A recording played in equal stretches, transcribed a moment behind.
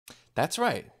That's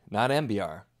right, not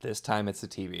MBR. This time it's the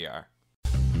TBR.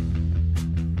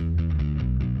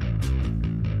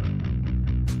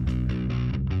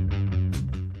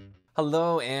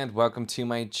 Hello and welcome to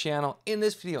my channel. In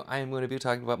this video, I am going to be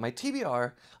talking about my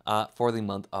TBR for the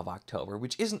month of October,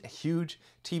 which isn't a huge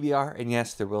TBR, and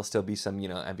yes, there will still be some,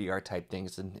 MBR type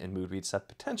things and mood read stuff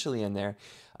potentially in there.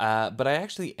 But I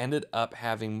actually ended up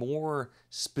having more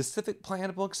specific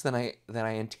planned books than I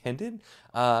intended,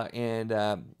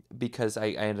 because I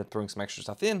ended up throwing some extra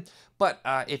stuff in. But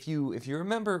if you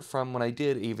remember from when I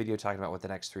did a video talking about what the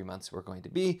next 3 months were going to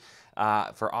be,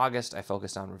 for August I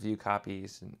focused on review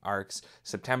copies and arcs.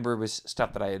 September was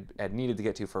stuff that I had needed to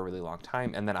get to for a really long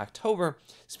time, and then October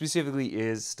specifically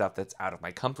is stuff that's out of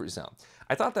my comfort zone.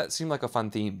 I thought that seemed like a fun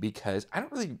theme because I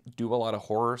don't really do a lot of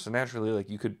horror, so naturally, like,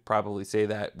 you could probably say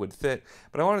that would fit.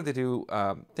 But I wanted to do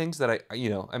things that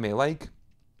I may like,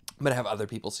 but have other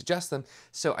people suggest them.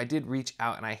 So I did reach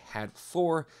out, and I had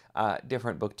 4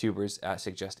 different booktubers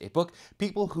suggest a book.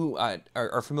 People who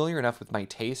are familiar enough with my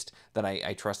taste that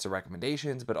I trust the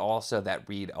recommendations, but also that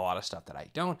read a lot of stuff that I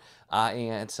don't.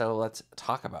 And so let's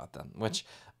talk about them, which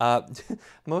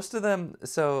most of them,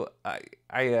 so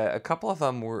a couple of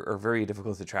them are very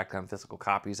difficult to track down physical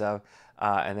copies of.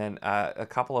 And then a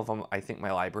couple of them I think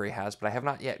my library has, but I have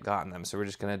not yet gotten them. So we're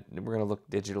gonna look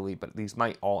digitally, but these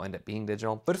might all end up being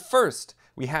digital. But first,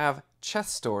 we have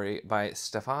Chess Story by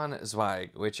Stefan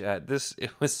Zweig, which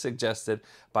it was suggested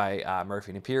by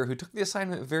Murphy Napier, who took the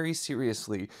assignment very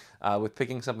seriously with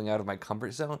picking something out of my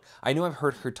comfort zone. I know I've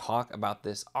heard her talk about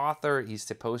this author. He's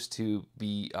supposed to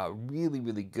be really,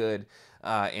 really good,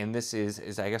 and this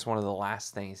is I guess one of the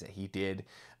last things that he did,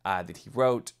 that he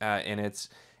wrote, and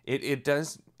it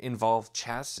does involve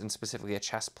chess, and specifically a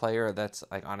chess player that's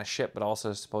like on a ship, but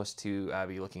also supposed to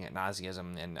be looking at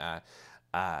Nazism and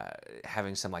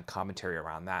having some like commentary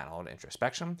around that and a lot of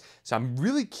introspection. So I'm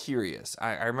really curious.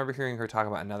 I remember hearing her talk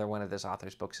about another one of this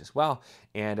author's books as well,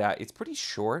 and it's pretty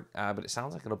short, but it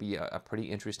sounds like it'll be a pretty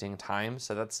interesting time.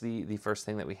 So that's the first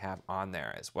thing that we have on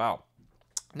there as well.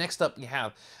 Next up, we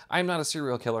have I'm Not a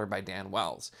Serial Killer by Dan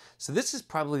Wells. So this is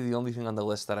probably the only thing on the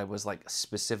list that I was like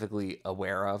specifically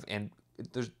aware of, and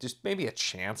there's just maybe a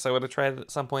chance I would have tried it at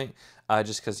some point,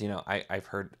 just because, I've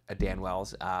heard a Dan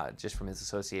Wells just from his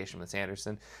association with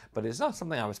Sanderson, but it's not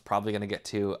something I was probably going to get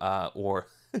to, or,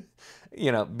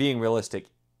 being realistic,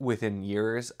 within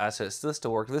years. So it's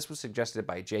still work. This was suggested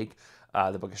by Jake,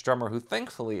 the Bookish Drummer, who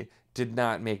thankfully did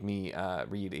not make me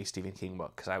read a Stephen King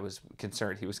book, because I was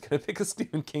concerned he was going to pick a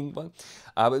Stephen King book.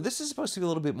 But this is supposed to be a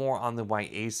little bit more on the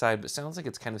YA side, but sounds like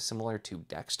it's kind of similar to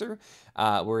Dexter,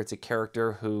 where it's a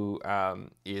character who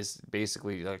is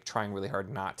basically like trying really hard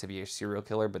not to be a serial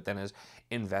killer, but then is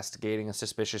investigating a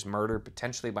suspicious murder,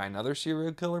 potentially by another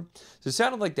serial killer. So it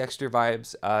sounded like Dexter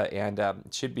vibes, and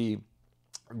it should be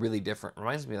really different.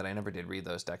 Reminds me that I never did read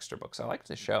those Dexter books. I liked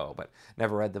the show, but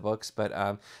never read the books.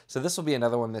 But so this will be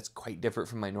another one that's quite different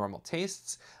from my normal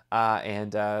tastes,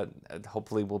 and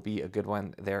hopefully will be a good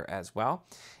one there as well.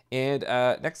 And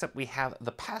next up, we have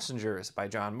The Passengers by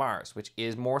John Mars, which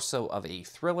is more so of a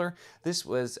thriller. This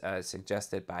was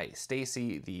suggested by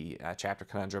Stacy. The Chapter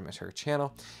Conundrum is her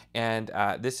channel. And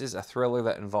this is a thriller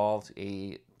that involves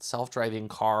a self-driving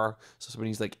car. So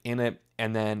somebody's like in it,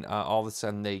 and then all of a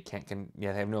sudden they they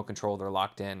have no control. They're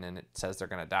locked in, and it says they're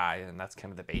going to die. And that's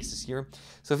kind of the basis here.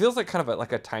 So it feels like kind of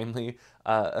like a timely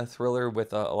a thriller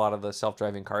with a lot of the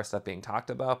self-driving car stuff being talked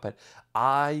about. But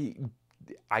I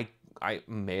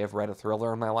may have read a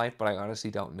thriller in my life, but I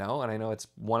honestly don't know. And I know it's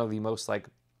one of the most, like,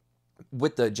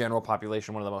 with the general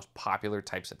population, one of the most popular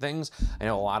types of things. I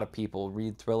know a lot of people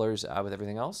read thrillers with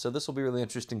everything else. So this will be really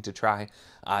interesting to try,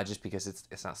 just because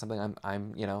it's not something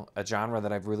I'm a genre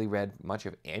that I've really read much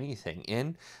of anything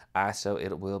in. So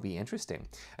it will be interesting.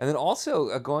 And then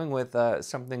also going with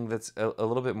something that's a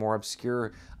little bit more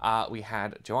obscure, we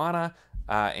had Joanna,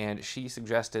 and she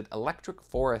suggested Electric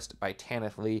Forest by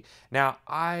Tanith Lee. Now,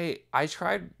 I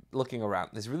tried looking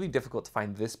around. It's really difficult to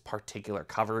find this particular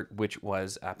cover, which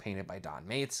was painted by Don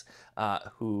Mates,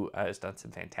 who has done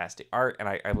some fantastic art, and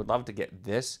I would love to get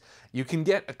this. You can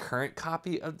get a current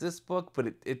copy of this book,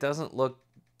 but it doesn't look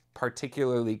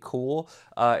particularly cool,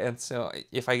 and so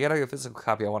if I get a physical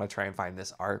copy, I want to try and find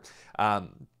this art.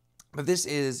 But this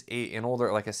is an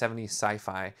older, like a 70s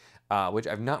sci-fi, which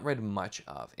I've not read much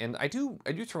of. And I do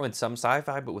throw in some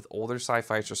sci-fi, but with older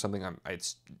sci-fi or something,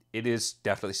 it is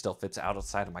definitely still fits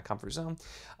outside of my comfort zone.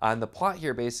 And the plot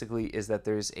here basically is that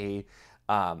there's a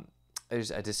there's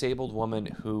a disabled woman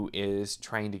who is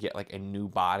trying to get like a new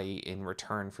body in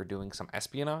return for doing some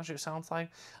espionage, it sounds like.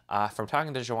 From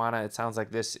talking to Joanna, it sounds like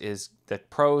this is, the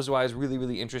prose-wise, really,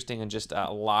 really interesting, and just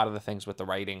a lot of the things with the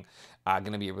writing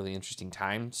going to be a really interesting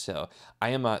time. So I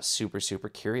am super, super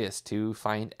curious to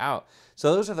find out.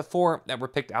 So those are the 4 that were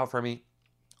picked out for me.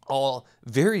 All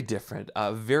very different,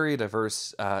 very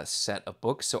diverse set of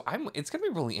books. So it's going to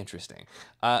be really interesting.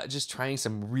 Just trying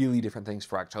some really different things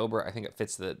for October. I think it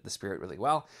fits the spirit really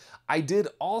well. I did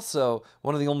also,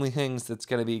 one of the only things that's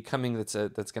going to be coming that's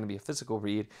going to be a physical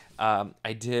read,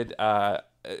 I did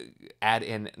add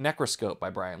in Necroscope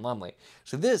by Brian Lumley.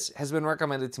 So this has been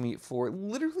recommended to me for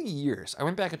literally years. I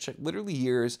went back and checked, literally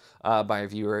years, by a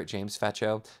viewer, James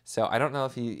Fetcho. So I don't know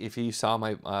if he saw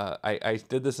my, I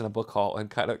did this in a book haul and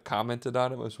kind of commented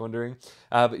on it, I was wondering.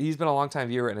 But he's been a longtime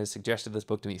viewer and has suggested this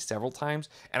book to me several times,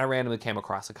 and I randomly came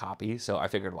across a copy, so I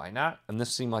figured why not? And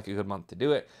this seemed like a good month to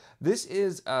do it. This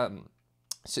is,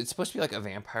 so it's supposed to be like a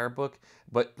vampire book,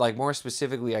 but like more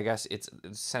specifically, I guess it's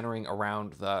centering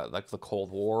around the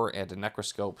Cold War and a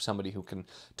necroscope, somebody who can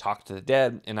talk to the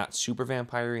dead, and not super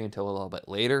vampire-y until a little bit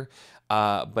later.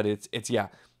 But it's yeah,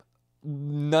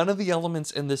 none of the elements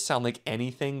in this sound like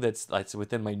anything that's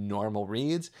within my normal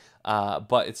reads.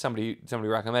 But it's somebody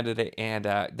recommended it, and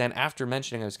then after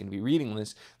mentioning I was going to be reading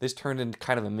this turned into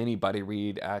kind of a mini buddy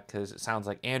read, because it sounds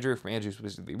like Andrew from Andrew's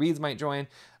Wizardly Reads might join.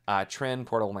 Trin,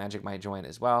 Portable Magic might join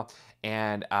as well.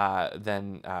 And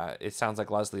then it sounds like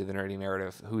Leslie, the Nerdy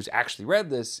Narrative, who's actually read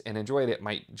this and enjoyed it,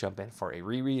 might jump in for a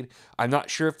reread. I'm not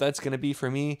sure if that's going to be for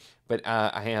me, but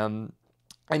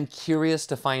I'm curious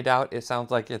to find out. It sounds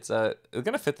like it's going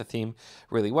to fit the theme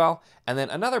really well. And then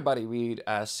another buddy read,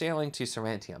 Sailing to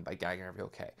Serantium by Guy Gabriel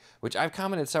Kay, which I've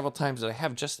commented several times that I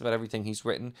have just about everything he's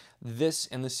written. This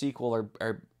and the sequel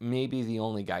are maybe the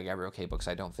only Guy Gabriel Kay books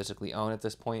I don't physically own at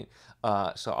this point.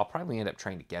 So I'll probably end up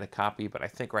trying to get a copy, but I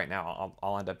think right now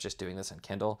I'll end up just doing this on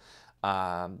Kindle.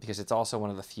 Because it's also one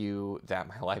of the few that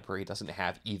my library doesn't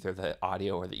have either the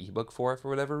audio or the ebook for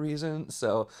whatever reason.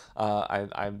 So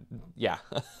I'm yeah,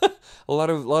 a lot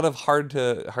of hard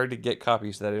to get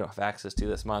copies that I don't have access to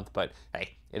this month. But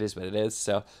hey, it is what it is.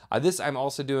 So this I'm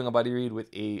also doing a buddy read with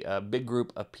a big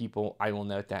group of people. I will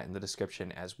note that in the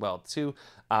description as well too.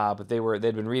 But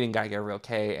they'd been reading Guy Gabriel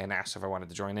Kay and asked if I wanted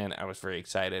to join in. I was very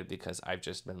excited because I've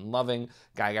just been loving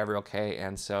Guy Gabriel Kay,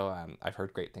 and so I've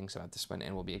heard great things about this one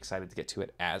and will be excited to get to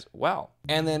it as well.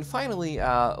 And then finally,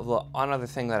 another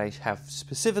thing that I have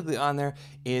specifically on there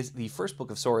is the First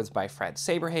Book of Swords by Fred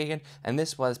Saberhagen, and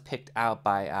this was picked out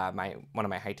by one of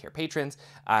my high tier patrons,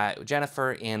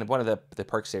 Jennifer. And one of the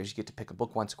perks there is you get to pick a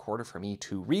book once a quarter for me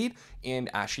to read, and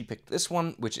she picked this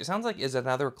one, which it sounds like is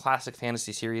another classic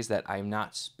fantasy series that I'm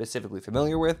not specifically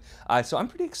familiar with. So I'm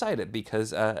pretty excited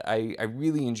because I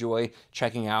really enjoy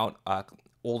checking out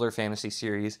older fantasy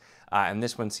series, and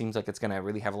this one seems like it's going to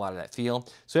really have a lot of that feel.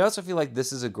 So I also feel like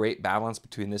this is a great balance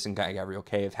between this and Guy Gabriel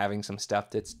Kay, of having some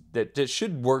stuff that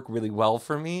should work really well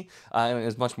for me, and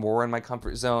is much more in my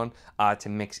comfort zone, to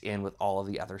mix in with all of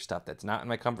the other stuff that's not in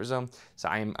my comfort zone. So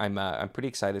I'm pretty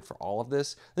excited for all of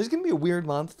this. This is going to be a weird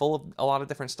month full of a lot of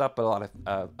different stuff, but a lot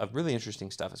of really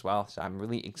interesting stuff as well. So I'm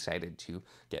really excited to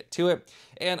get to it.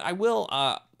 And I will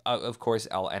of course,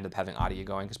 I'll end up having audio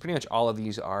going, because pretty much all of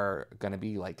these are going to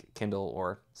be like Kindle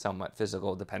or somewhat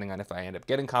physical, depending on if I end up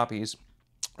getting copies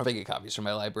or if I get copies from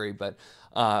my library. But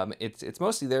it's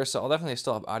mostly there, so I'll definitely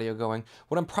still have audio going.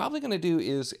 What I'm probably going to do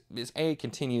is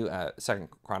continue Second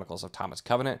Chronicles of Thomas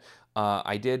Covenant.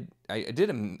 I did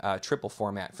a triple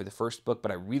format for the first book,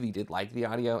 but I really did like the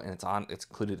audio, and it's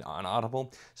included on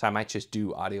Audible, so I might just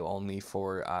do audio only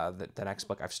for the next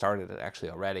book. I've started it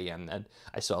actually already, and then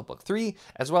I still have book 3,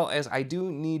 as well as I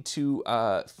do need to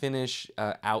finish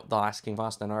out The Last King of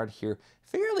Ostenard here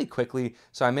fairly quickly,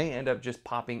 so I may end up just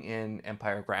popping in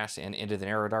Empire of Grass and Into the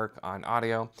Narrowdark on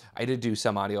audio. I did do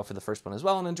some audio for the first one as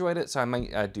well and enjoyed it, so I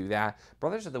might do that.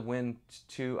 Brothers of the Wind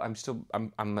 2, I'm sure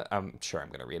I'm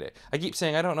gonna read it. I keep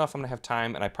saying I don't know if I'm gonna have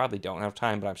time, and I probably don't have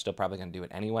time, but I'm still probably gonna do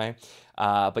it anyway.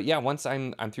 But yeah, once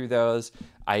I'm through those,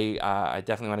 I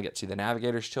definitely want to get to The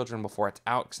Navigator's Children before it's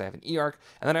out, because I have an e-arc,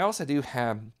 and then I also do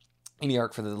have an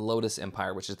e-arc for the Lotus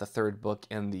Empire, which is the 3rd book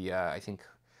in the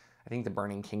I think the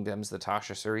Burning Kingdoms, the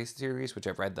Tasha Suri series, which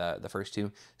I've read the first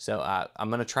 2. So I'm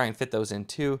gonna try and fit those in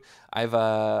too. I've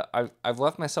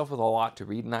left myself with a lot to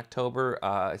read in October,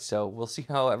 so we'll see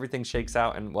how everything shakes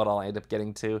out and what I'll end up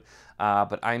getting to.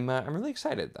 But I'm really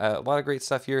excited. A lot of great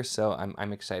stuff here, so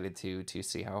I'm excited to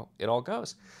see how it all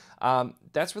goes.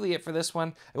 That's really it for this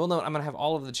one. I will note I'm going to have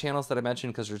all of the channels that I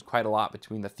mentioned because there's quite a lot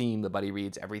between the theme, the buddy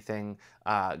reads, everything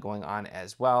going on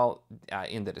as well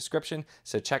in the description.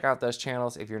 So check out those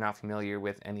channels if you're not familiar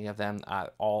with any of them.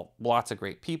 Lots of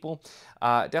great people.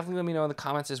 Definitely let me know in the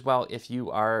comments as well if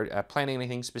you are planning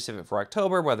anything specific for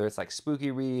October, whether it's like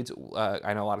spooky reads.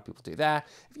 I know a lot of people do that.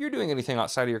 If you're doing anything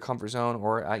outside of your comfort zone,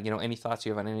 or any thoughts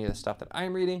you have on any of the stuff that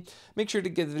I'm reading, make sure to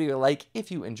give the video a like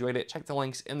if you enjoyed it. Check the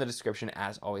links in the description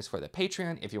as always for the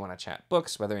Patreon if you want to chat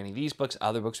books, whether any of these books,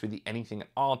 other books, really anything at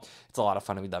all. It's a lot of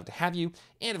fun and we'd love to have you.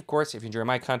 And of course, if you enjoy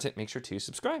my content, make sure to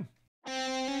subscribe.